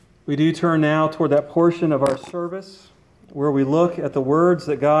We do turn now toward that portion of our service where we look at the words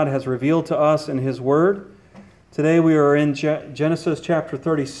that God has revealed to us in His Word. Today we are in Genesis chapter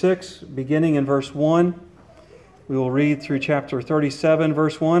 36, beginning in verse 1. We will read through chapter 37,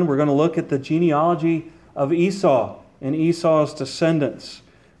 verse 1. We're going to look at the genealogy of Esau and Esau's descendants.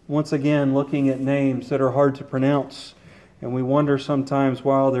 Once again, looking at names that are hard to pronounce, and we wonder sometimes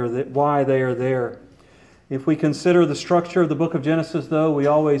why they are there. If we consider the structure of the book of Genesis, though, we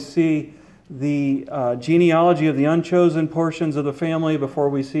always see the genealogy of the unchosen portions of the family before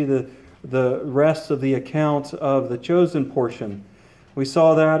we see the rest of the account of the chosen portion. We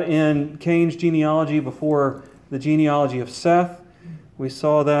saw that in Cain's genealogy before the genealogy of Seth. We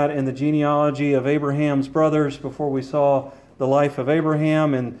saw that in the genealogy of Abraham's brothers before we saw the life of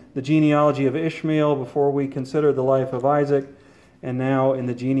Abraham, and the genealogy of Ishmael before we considered the life of Isaac, and now in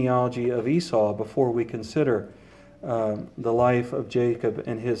the genealogy of Esau before we consider the life of Jacob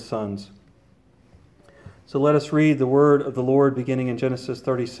and his sons. So let us read the word of the Lord beginning in Genesis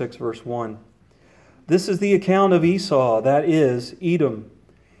 36, verse 1. This is the account of Esau, that is, Edom.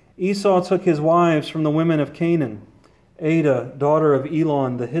 Esau took his wives from the women of Canaan, Adah, daughter of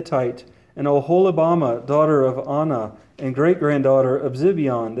Elon the Hittite, and Oholibamah, daughter of Anah, and great-granddaughter of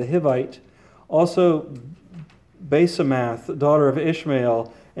Zibeon the Hivite, also Basemath, daughter of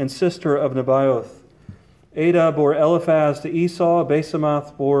Ishmael, and sister of Nebaioth. Adah bore Eliphaz to Esau,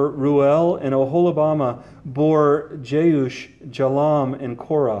 Basemath bore Ruel, and Oholibamah bore Jeush, Jalam, and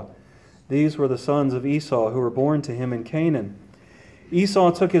Korah. These were the sons of Esau who were born to him in Canaan.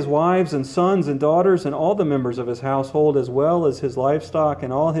 Esau took his wives and sons and daughters and all the members of his household, as well as his livestock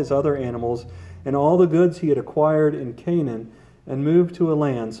and all his other animals, and all the goods he had acquired in Canaan, and moved to a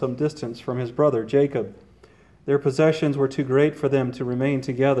land some distance from his brother Jacob. Their possessions were too great for them to remain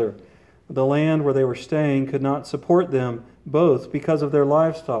together. The land where they were staying could not support them both because of their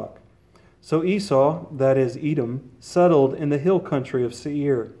livestock. So Esau, that is Edom, settled in the hill country of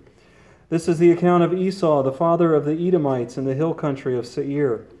Seir. This is the account of Esau, the father of the Edomites in the hill country of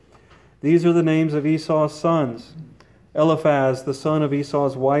Seir. These are the names of Esau's sons: Eliphaz, the son of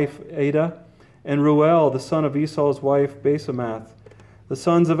Esau's wife Adah, and Ruel, the son of Esau's wife Basemath. The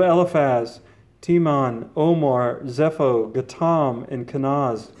sons of Eliphaz: Teman, Omar, Zepho, Gatam, and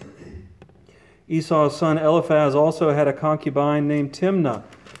Kenaz. Esau's son Eliphaz also had a concubine named Timnah,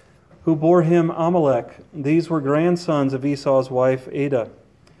 who bore him Amalek. These were grandsons of Esau's wife Adah.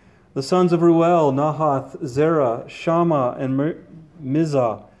 The sons of Ruel: Nahath, Zerah, Shammah, and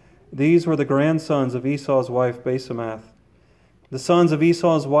Mizah. These were the grandsons of Esau's wife Basemath. The sons of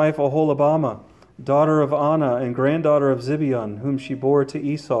Esau's wife Oholibamah, daughter of Anah and granddaughter of Zibeon, whom she bore to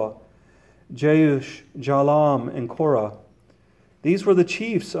Esau: Jeush, Jalam, and Korah. These were the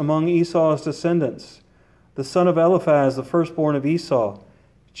chiefs among Esau's descendants. The son of Eliphaz, the firstborn of Esau: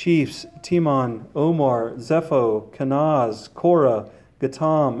 chiefs Teman, Omar, Zepho, Kenaz, Korah,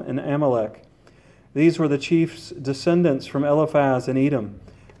 Gatam, and Amalek. These were the chiefs' descendants from Eliphaz and Edom.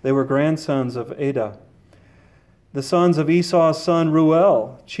 They were grandsons of Adah. The sons of Esau's son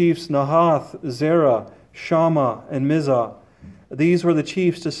Ruel: chiefs Nahath, Zerah, Shammah, and Mizah. These were the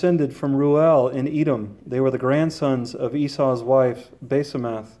chiefs descended from Ruel in Edom. They were the grandsons of Esau's wife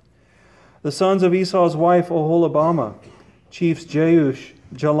Basemath. The sons of Esau's wife Oholibamah: chiefs Jeush,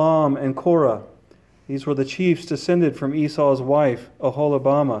 Jalam, and Korah. These were the chiefs descended from Esau's wife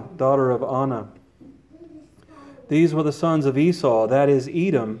Oholibamah, daughter of Anah. These were the sons of Esau, that is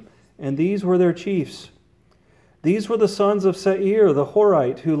Edom, and these were their chiefs. These were the sons of Seir the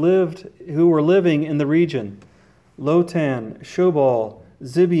Horite, who were living in the region: Lotan, Shobal,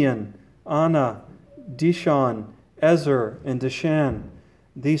 Zibeon, Anah, Dishon, Ezer, and Dishan.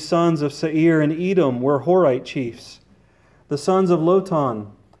 These sons of Seir and Edom were Horite chiefs. The sons of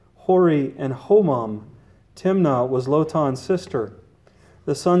Lotan: Hori and Homam. Timnah was Lotan's sister.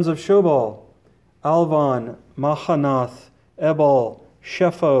 The sons of Shobal: Alvan, Mahanath, Ebal,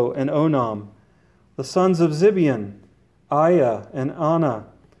 Shepho, and Onam. The sons of Zibeon: Aya and Anah.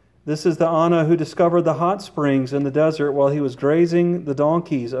 This is the Anah who discovered the hot springs in the desert while he was grazing the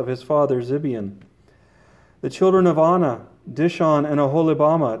donkeys of his father Zibeon. The children of Anah: Dishon and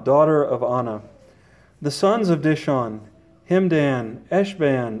Oholibamah, daughter of Anah. The sons of Dishon: Himdan,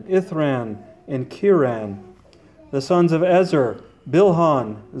 Eshban, Ithran, and Kiran. The sons of Ezer: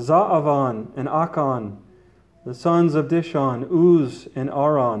 Bilhan, Zaavan, and Akan. The sons of Dishon: Uz and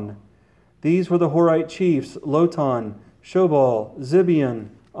Aran. These were the Horite chiefs: Lotan, Shobal, Zibeon,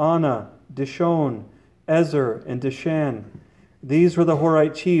 Anah, Dishon, Ezer, and Dishan. These were the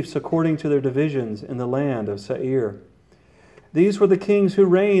Horite chiefs according to their divisions in the land of Seir. These were the kings who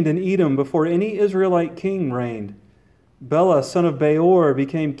reigned in Edom before any Israelite king reigned. Bela, son of Beor,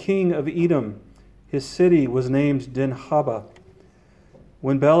 became king of Edom. His city was named Dinhaba.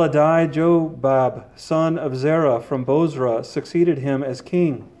 When Bela died, Jobab, son of Zerah from Bozrah, succeeded him as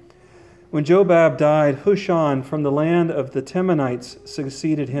king. When Jobab died, Husham from the land of the Temanites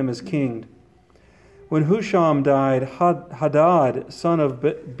succeeded him as king. When Husham died, Hadad, son of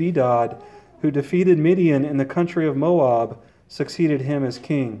Bedad, who defeated Midian in the country of Moab, succeeded him as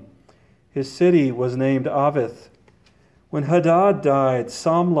king. His city was named Avith. When Hadad died,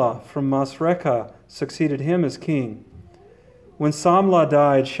 Samlah from Masrekah succeeded him as king. When Samlah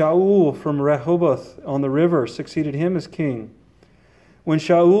died, Shaul from Rehoboth on the river succeeded him as king. When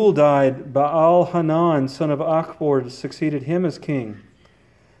Shaul died, Baal-Hanan, son of Achbor, succeeded him as king.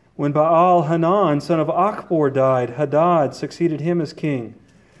 When Baal-Hanan, son of Achbor, died, Hadad succeeded him as king.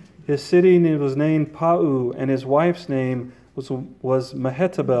 His city was named Pau, and his wife's name was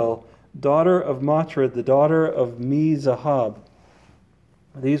Mehetabel, daughter of Matred, the daughter of Mezahab.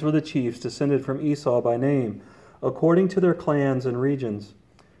 These were the chiefs descended from Esau by name, according to their clans and regions: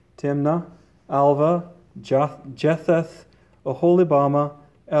 Timnah, Alva, Jetheth, Oholibama,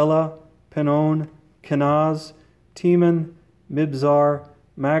 Ela, Penon, Kenaz, Teman, Mibzar,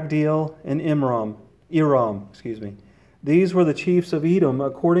 Magdiel, and Iram. These were the chiefs of Edom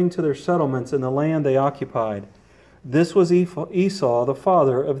according to their settlements in the land they occupied. This was Esau, the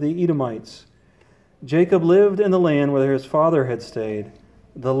father of the Edomites. Jacob lived in the land where his father had stayed,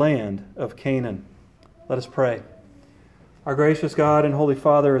 the land of Canaan. Let us pray. Our gracious God and Holy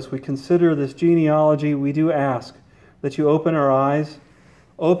Father, as we consider this genealogy, we do ask that you open our eyes,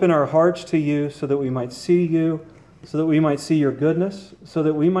 open our hearts to you so that we might see you, so that we might see your goodness, so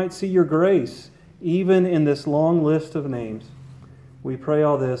that we might see your grace, even in this long list of names. We pray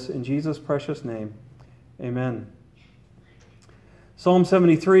all this in Jesus' precious name. Amen. Psalm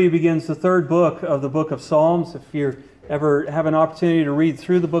 73 begins the third book of the book of Psalms. If you ever have an opportunity to read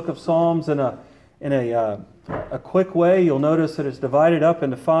through the book of Psalms in a quick way, you'll notice that it's divided up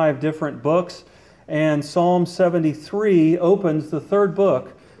into 5 different books. And Psalm 73 opens the third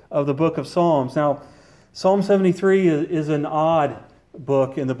book of the book of Psalms. Now, Psalm 73 is an odd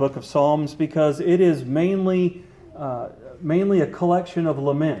book in the book of Psalms because it is mainly a collection of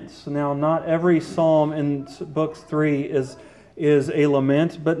laments. Now, not every psalm in book 3 is a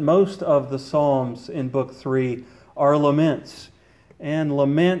lament, but most of the psalms in book 3 are laments. And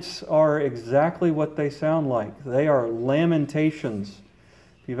laments are exactly what they sound like. They are lamentations.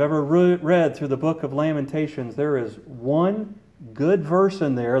 If you've ever read through the book of Lamentations, there is one good verse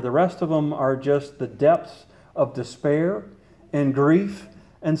in there. The rest of them are just the depths of despair and grief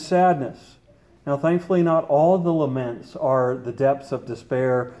and sadness. Now, thankfully, not all the laments are the depths of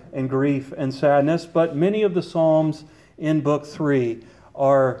despair and grief and sadness, but many of the psalms in book 3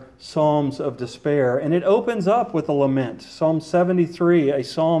 are psalms of despair. And it opens up with a lament. Psalm 73, a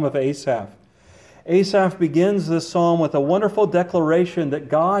psalm of Asaph. Asaph begins this psalm with a wonderful declaration that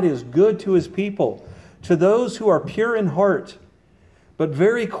God is good to his people, to those who are pure in heart. But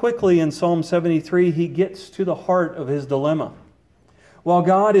very quickly in Psalm 73, he gets to the heart of his dilemma. While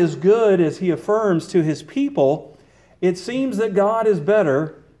God is good, as he affirms to his people, it seems that God is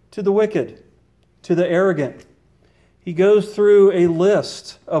better to the wicked, to the arrogant. He goes through a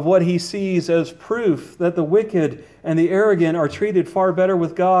list of what he sees as proof that the wicked and the arrogant are treated far better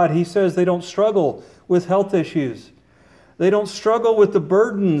with God. He says they don't struggle with health issues. They don't struggle with the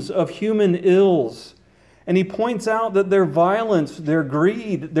burdens of human ills. And he points out that their violence, their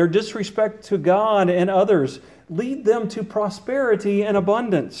greed, their disrespect to God and others lead them to prosperity and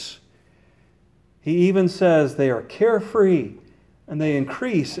abundance. He even says they are carefree and they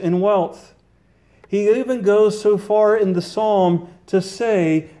increase in wealth. He even goes so far in the psalm to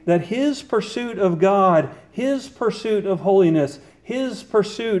say that his pursuit of God, his pursuit of holiness, his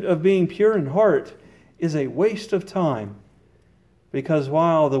pursuit of being pure in heart is a waste of time. Because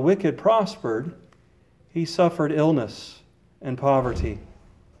while the wicked prospered, he suffered illness and poverty.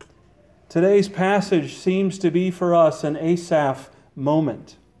 Today's passage seems to be for us an Asaph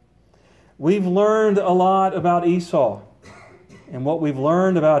moment. We've learned a lot about Esau, and what we've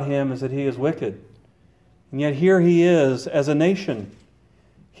learned about him is that he is wicked. And yet here he is as a nation.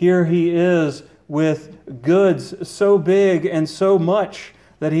 Here he is with goods so big and so much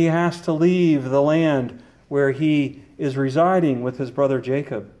that he has to leave the land where he is residing with his brother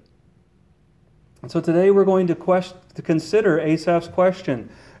Jacob. And so today we're going to consider Asaph's question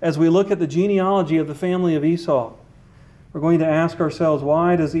as we look at the genealogy of the family of Esau. We're going to ask ourselves,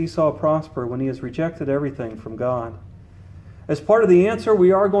 why does Esau prosper when he has rejected everything from God? As part of the answer,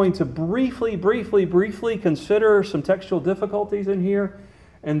 we are going to briefly consider some textual difficulties in here.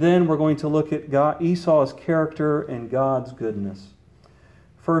 And then we're going to look at Esau's character and God's goodness.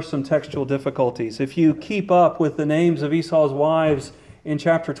 First, some textual difficulties. If you keep up with the names of Esau's wives in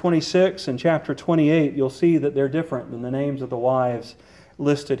chapter 26 and chapter 28, you'll see that they're different than the names of the wives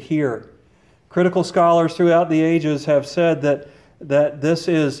listed here. Critical scholars throughout the ages have said that this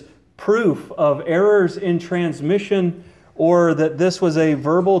is proof of errors in transmission, or that this was a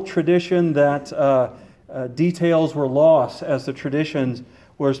verbal tradition that details were lost as the tradition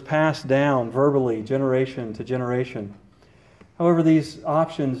was passed down verbally, generation to generation. However, these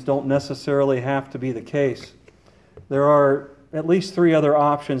options don't necessarily have to be the case. There are at least three other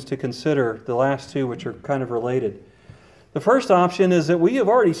options to consider, the last two which are kind of related. The first option is that we have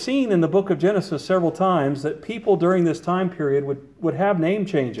already seen in the book of Genesis several times that people during this time period would have name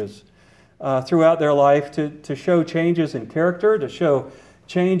changes throughout their life to show changes in character, to show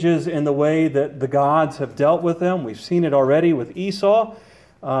changes in the way that the gods have dealt with them. We've seen it already with Esau.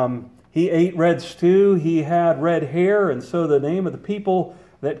 He ate red stew, he had red hair, and so the name of the people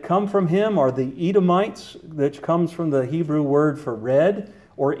that come from him are the Edomites, which comes from the Hebrew word for red,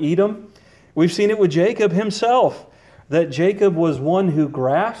 or Edom. We've seen it with Jacob himself, that Jacob was one who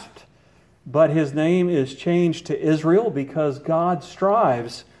grasped, but his name is changed to Israel because God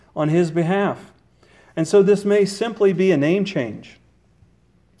strives on his behalf. And so this may simply be a name change.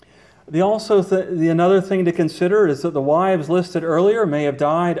 Another thing to consider is that the wives listed earlier may have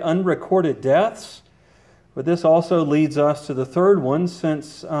died unrecorded deaths. But this also leads us to the third one,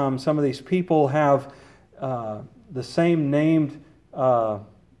 since some of these people have the same named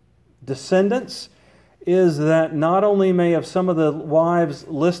descendants, is that not only may have some of the wives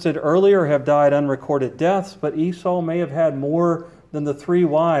listed earlier have died unrecorded deaths, but Esau may have had more than the three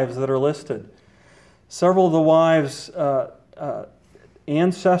wives that are listed. Several of the wives'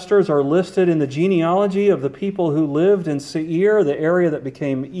 ancestors are listed in the genealogy of the people who lived in Seir, the area that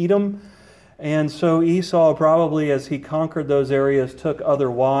became Edom. And so Esau probably, as he conquered those areas, took other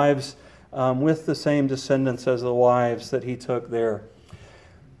wives with the same descendants as the wives that he took there.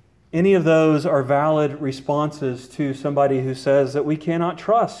 Any of those are valid responses to somebody who says that we cannot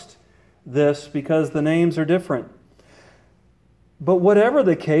trust this because the names are different. But whatever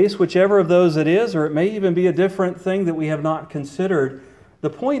the case, whichever of those it is, or it may even be a different thing that we have not considered, the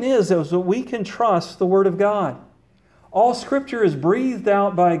point is that we can trust the Word of God. All Scripture is breathed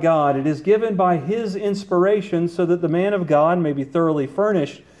out by God. It is given by His inspiration so that the man of God may be thoroughly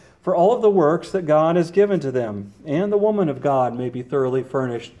furnished for all of the works that God has given to them. And the woman of God may be thoroughly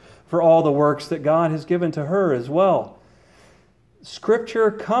furnished for all the works that God has given to her as well.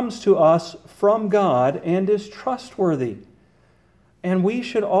 Scripture comes to us from God and is trustworthy. And we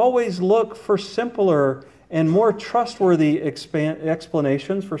should always look for simpler and more trustworthy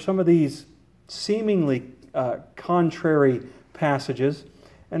explanations for some of these seemingly contrary passages,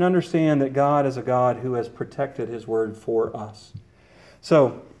 and understand that God is a God who has protected His Word for us.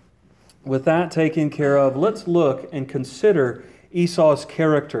 So, with that taken care of, let's look and consider Esau's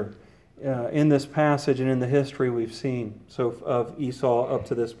character in this passage and in the history we've seen of Esau up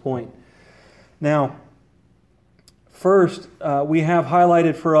to this point. Now, first, we have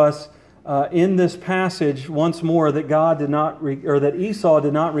highlighted for us in this passage once more that that Esau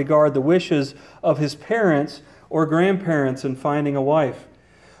did not regard the wishes of his parents or grandparents in finding a wife.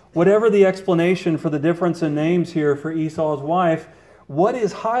 Whatever the explanation for the difference in names here for Esau's wife, what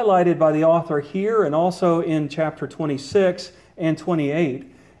is highlighted by the author here and also in chapter 26 and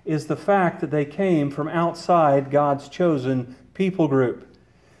 28 is the fact that they came from outside God's chosen people group.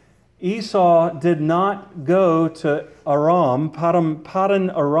 Esau did not go to Padan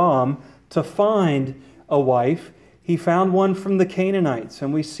Aram, to find a wife. He found one from the Canaanites.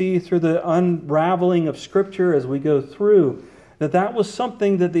 And we see through the unraveling of Scripture as we go through that was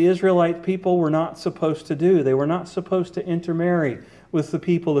something that the Israelite people were not supposed to do. They were not supposed to intermarry with the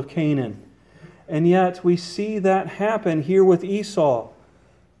people of Canaan. And yet we see that happen here with Esau.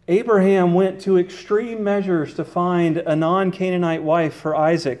 Abraham went to extreme measures to find a non-Canaanite wife for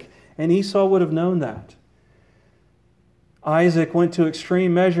Isaac, and Esau would have known that. Isaac went to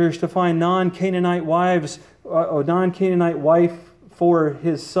extreme measures to find non-Canaanite wife for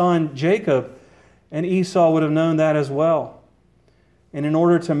his son Jacob, and Esau would have known that as well. And in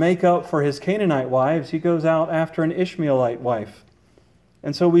order to make up for his Canaanite wives, he goes out after an Ishmaelite wife.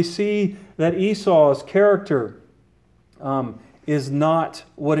 And so we see that Esau's character is not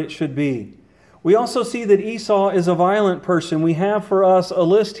what it should be. We also see that Esau is a violent person. We have for us a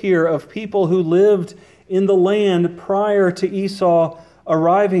list here of people who lived in the land prior to Esau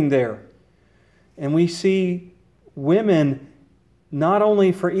arriving there. And we see women, not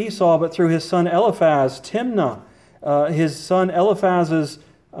only for Esau, but through his son Eliphaz, Timnah, his son Eliphaz's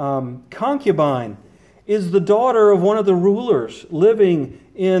concubine is the daughter of one of the rulers living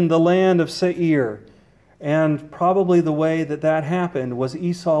in the land of Seir. And probably the way that that happened was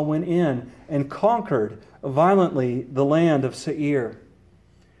Esau went in and conquered violently the land of Seir.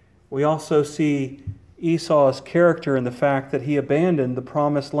 We also see Esau's character in the fact that he abandoned the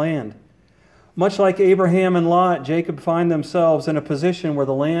promised land. Much like Abraham and Lot, Jacob find themselves in a position where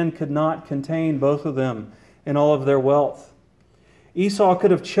the land could not contain both of them in all of their wealth. Esau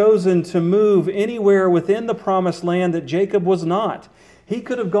could have chosen to move anywhere within the promised land that Jacob was not. He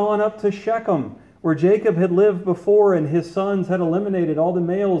could have gone up to Shechem, where Jacob had lived before, and his sons had eliminated all the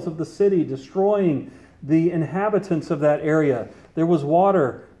males of the city, destroying the inhabitants of that area. There was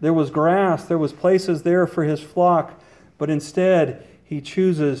water, there was grass, there was places there for his flock, but instead he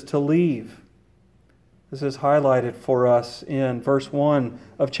chooses to leave. This is highlighted for us in verse 1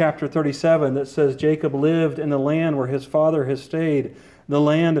 of chapter 37 that says, Jacob lived in the land where his father has stayed, the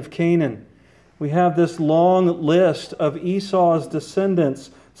land of Canaan. We have this long list of Esau's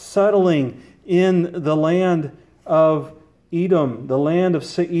descendants settling in the land of Edom, the land of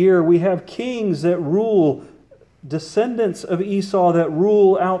Seir. We have kings that rule, descendants of Esau that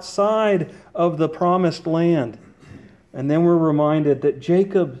rule outside of the promised land. And then we're reminded that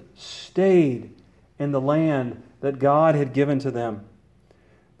Jacob stayed in the land that God had given to them.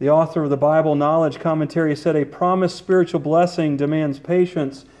 The author of the Bible Knowledge Commentary said, a promised spiritual blessing demands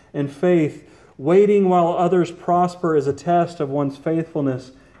patience and faith. Waiting while others prosper is a test of one's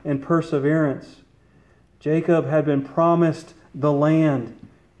faithfulness and perseverance. Jacob had been promised the land,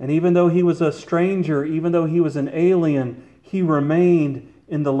 and even though he was a stranger, even though he was an alien, he remained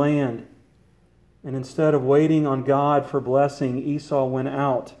in the land. And instead of waiting on God for blessing, Esau went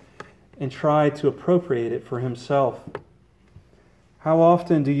out and tried to appropriate it for himself. How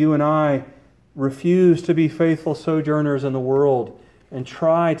often do you and I refuse to be faithful sojourners in the world and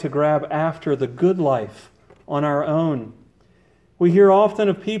try to grab after the good life on our own? We hear often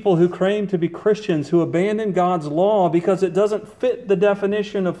of people who claim to be Christians who abandon God's law because it doesn't fit the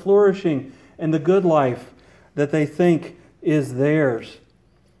definition of flourishing and the good life that they think is theirs.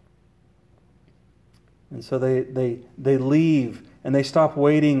 And so they leave and they stop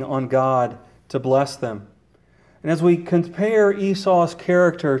waiting on God to bless them. And as we compare Esau's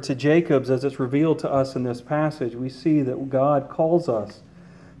character to Jacob's as it's revealed to us in this passage, we see that God calls us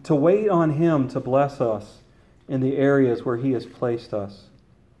to wait on Him to bless us in the areas where He has placed us.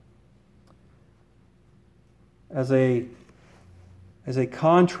 As a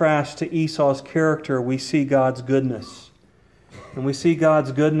contrast to Esau's character, we see God's goodness. And we see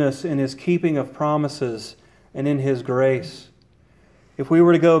God's goodness in His keeping of promises and in His grace. If we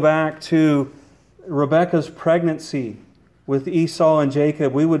were to go back to Rebekah's pregnancy with Esau and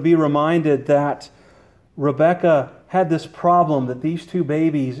Jacob, we would be reminded that Rebekah had this problem that these two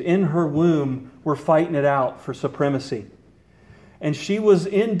babies in her womb were fighting it out for supremacy. And she was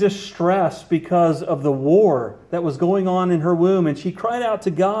in distress because of the war that was going on in her womb. And she cried out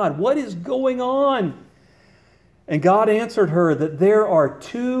to God, "What is going on?" And God answered her that there are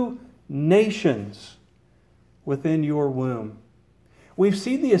two nations within your womb. We've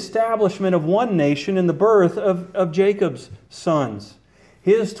seen the establishment of one nation in the birth of Jacob's sons.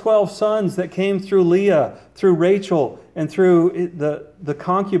 His 12 sons that came through Leah, through Rachel, and through the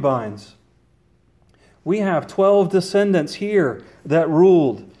concubines. We have 12 descendants here that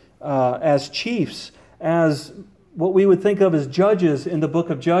ruled as chiefs, as what we would think of as judges in the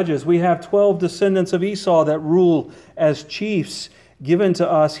book of Judges. We have 12 descendants of Esau that rule as chiefs given to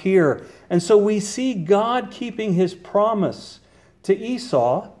us here. And so we see God keeping His promise to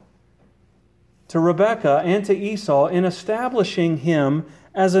Esau, to Rebekah, and to Esau in establishing him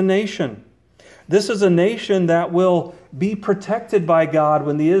as a nation. This is a nation that will be protected by God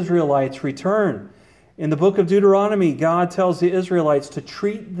when the Israelites return. In the book of Deuteronomy, God tells the Israelites to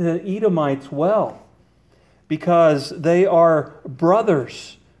treat the Edomites well because they are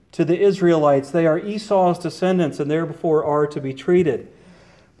brothers to the Israelites. They are Esau's descendants and therefore are to be treated.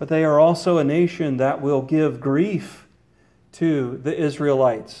 But they are also a nation that will give grief to the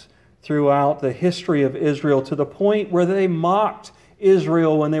Israelites throughout the history of Israel, to the point where they mocked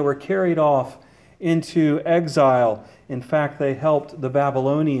Israel when they were carried off into exile. In fact, they helped the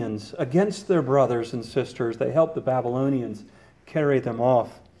Babylonians against their brothers and sisters. They helped the Babylonians carry them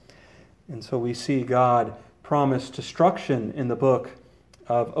off. And so we see God promise destruction in the book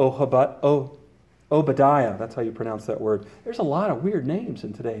of Obadiah. That's how you pronounce that word. There's a lot of weird names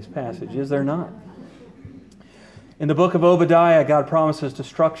in today's passage, is there not? In the book of Obadiah, God promises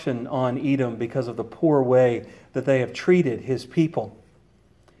destruction on Edom because of the poor way that they have treated His people.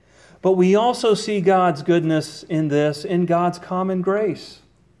 But we also see God's goodness in this, in God's common grace.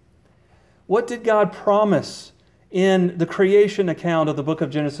 What did God promise in the creation account of the book of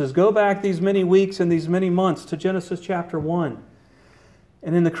Genesis? Go back these many weeks and these many months to Genesis chapter 1.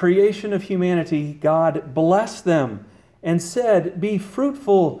 And in the creation of humanity, God blessed them and said, "Be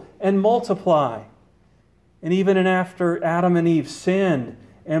fruitful and multiply." And even after Adam and Eve sinned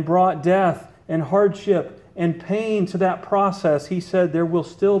and brought death and hardship and pain to that process, He said there will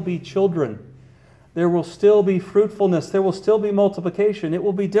still be children. There will still be fruitfulness. There will still be multiplication. It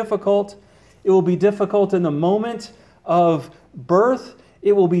will be difficult. It will be difficult in the moment of birth.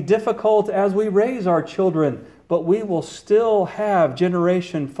 It will be difficult as we raise our children, but we will still have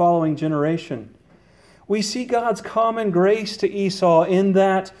generation following generation. We see God's common grace to Esau in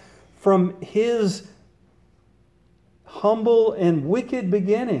that from his humble and wicked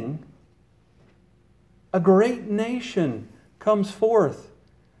beginning, a great nation comes forth.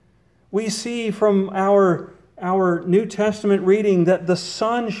 We see from our New Testament reading that the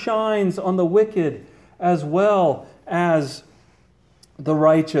sun shines on the wicked as well as the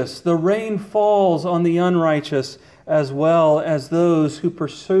righteous. The rain falls on the unrighteous as well as those who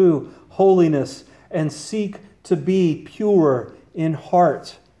pursue holiness and seek to be pure in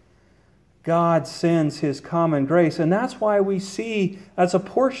heart. God sends His common grace. And that's a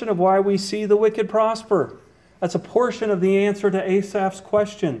portion of why we see the wicked prosper. That's a portion of the answer to Asaph's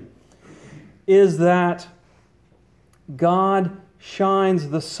question, is that God shines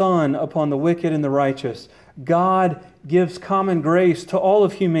the sun upon the wicked and the righteous. God gives common grace to all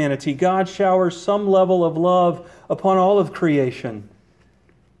of humanity. God showers some level of love upon all of creation.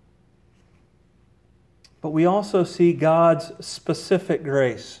 But we also see God's specific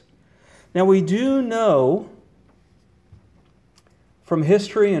grace. Now, we do know from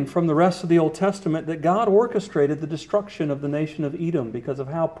history and from the rest of the Old Testament that God orchestrated the destruction of the nation of Edom because of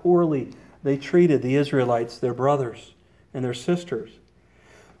how poorly they treated the Israelites, their brothers and their sisters.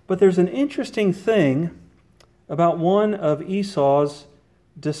 But there's an interesting thing about one of Esau's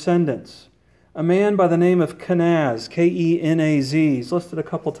descendants, a man by the name of Kenaz, Kenaz. He's listed a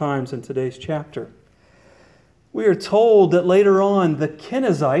couple times in today's chapter. We are told that later on the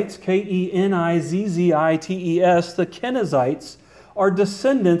Kenizzites, Kenizzites, the Kenizzites are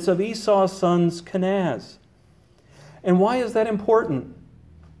descendants of Esau's sons Kenaz. And why is that important?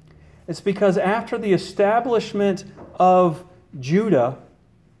 It's because after the establishment of Judah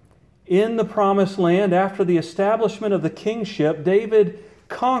in the Promised Land, after the establishment of the kingship, David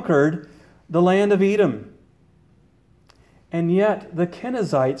conquered the land of Edom. And yet the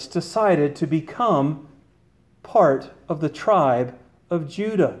Kenizzites decided to become part of the tribe of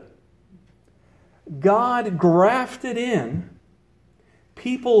Judah. God grafted in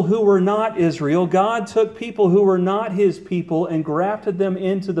people who were not Israel. God took people who were not His people and grafted them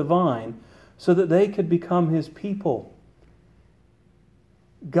into the vine so that they could become His people.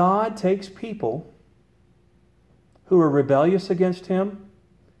 God takes people who are rebellious against Him,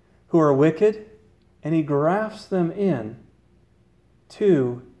 who are wicked, and He grafts them in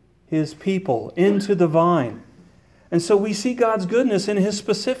to His people, into the vine. And so we see God's goodness in His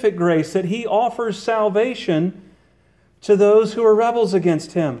specific grace, that He offers salvation to those who are rebels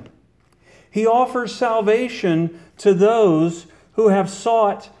against Him. He offers salvation to those who have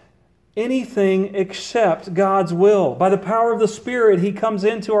sought anything except God's will. By the power of the Spirit, He comes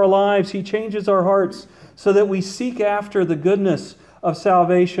into our lives. He changes our hearts so that we seek after the goodness of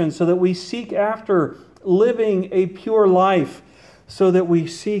salvation, so that we seek after living a pure life, so that we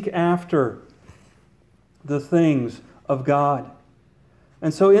seek after the things of God.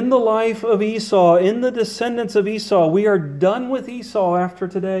 And so in the life of Esau, in the descendants of Esau, we are done with Esau after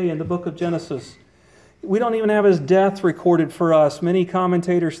today in the book of Genesis. We don't even have his death recorded for us. Many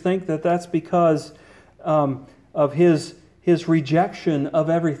commentators think that that's because of his rejection of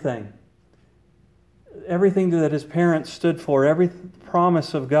everything. Everything that his parents stood for, every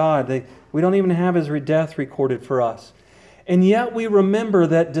promise of God. We don't even have his death recorded for us. And yet we remember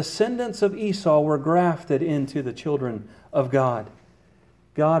that descendants of Esau were grafted into the children of God.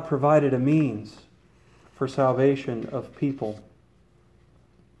 God provided a means for salvation of people.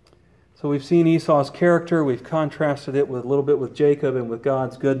 So we've seen Esau's character, we've contrasted it with a little bit with Jacob and with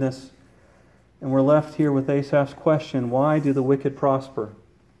God's goodness. And we're left here with Asaph's question, why do the wicked prosper?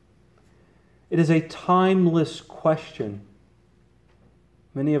 It is a timeless question.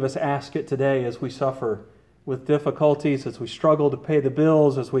 Many of us ask it today as we suffer with difficulties, as we struggle to pay the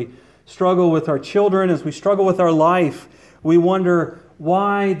bills, as we struggle with our children, as we struggle with our life. We wonder,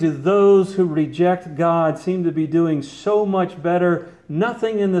 why do those who reject God seem to be doing so much better?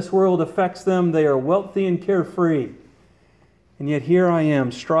 Nothing in this world affects them. They are wealthy and carefree. And yet here I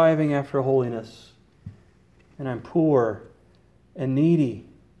am striving after holiness. And I'm poor and needy.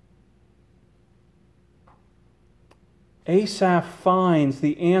 Asaph finds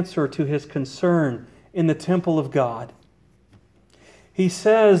the answer to his concern in the temple of God. He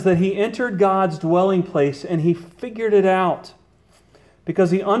says that he entered God's dwelling place and he figured it out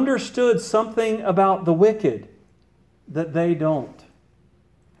because he understood something about the wicked that they don't.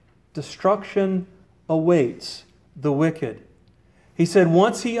 Destruction awaits the wicked. He said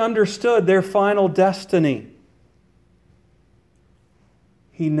once he understood their final destiny,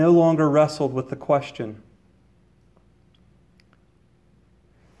 he no longer wrestled with the question.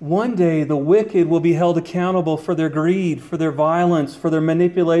 One day the wicked will be held accountable for their greed, for their violence, for their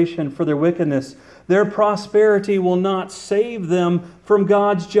manipulation, for their wickedness. Their prosperity will not save them from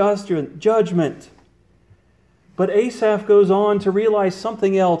God's judgment. But Asaph goes on to realize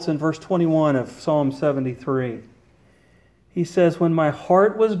something else in verse 21 of Psalm 73. He says, when my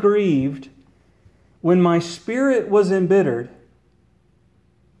heart was grieved, when my spirit was embittered,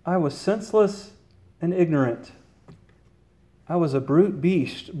 I was senseless and ignorant. I was a brute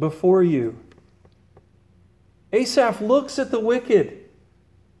beast before you. Asaph looks at the wicked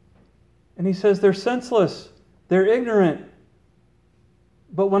and he says, they're senseless, they're ignorant.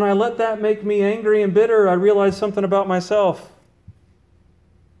 But when I let that make me angry and bitter, I realized something about myself.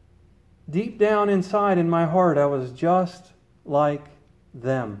 Deep down inside in my heart, I was just like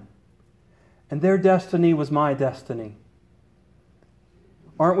them. And their destiny was my destiny.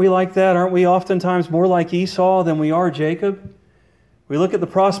 Aren't we like that? Aren't we oftentimes more like Esau than we are Jacob? We look at the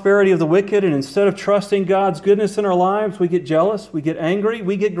prosperity of the wicked, and instead of trusting God's goodness in our lives, we get jealous, we get angry,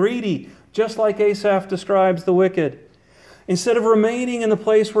 we get greedy, just like Asaph describes the wicked. Instead of remaining in the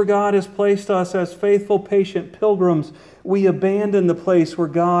place where God has placed us as faithful, patient pilgrims, we abandon the place where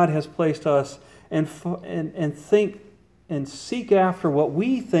God has placed us and think and seek after what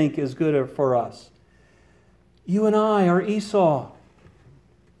we think is good for us. You and I are Esau.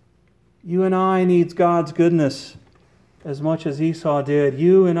 You and I need God's goodness as much as Esau did.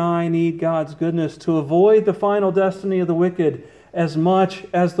 You and I need God's goodness to avoid the final destiny of the wicked as much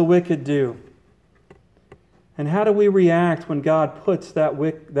as the wicked do. And how do we react when God puts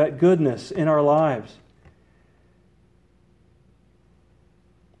that goodness in our lives?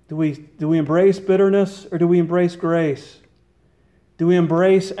 Do we embrace bitterness or do we embrace grace? Do we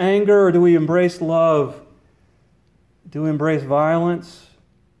embrace anger or do we embrace love? Do we embrace violence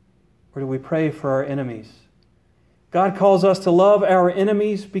or do we pray for our enemies? God calls us to love our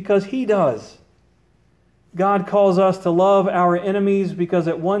enemies because He does. God calls us to love our enemies because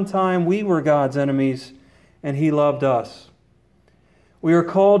at one time we were God's enemies and He loved us. We are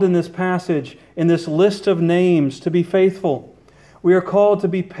called in this passage, in this list of names, to be faithful. We are called to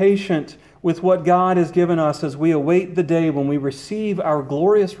be patient with what God has given us as we await the day when we receive our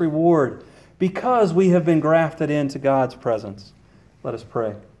glorious reward because we have been grafted into God's presence. Let us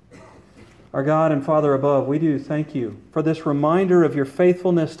pray. Our God and Father above, we do thank You for this reminder of Your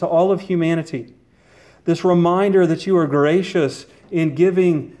faithfulness to all of humanity. This reminder that You are gracious in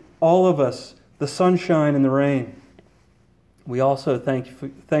giving all of us the sunshine and the rain. We also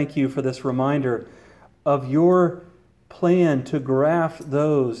thank You for this reminder of Your plan to graft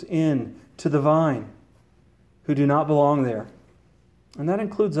those in to the vine who do not belong there. And that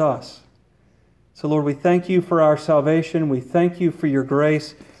includes us. So Lord, we thank You for our salvation. We thank You for Your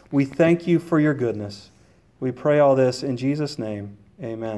grace. We thank You for Your goodness. We pray all this in Jesus' name. Amen.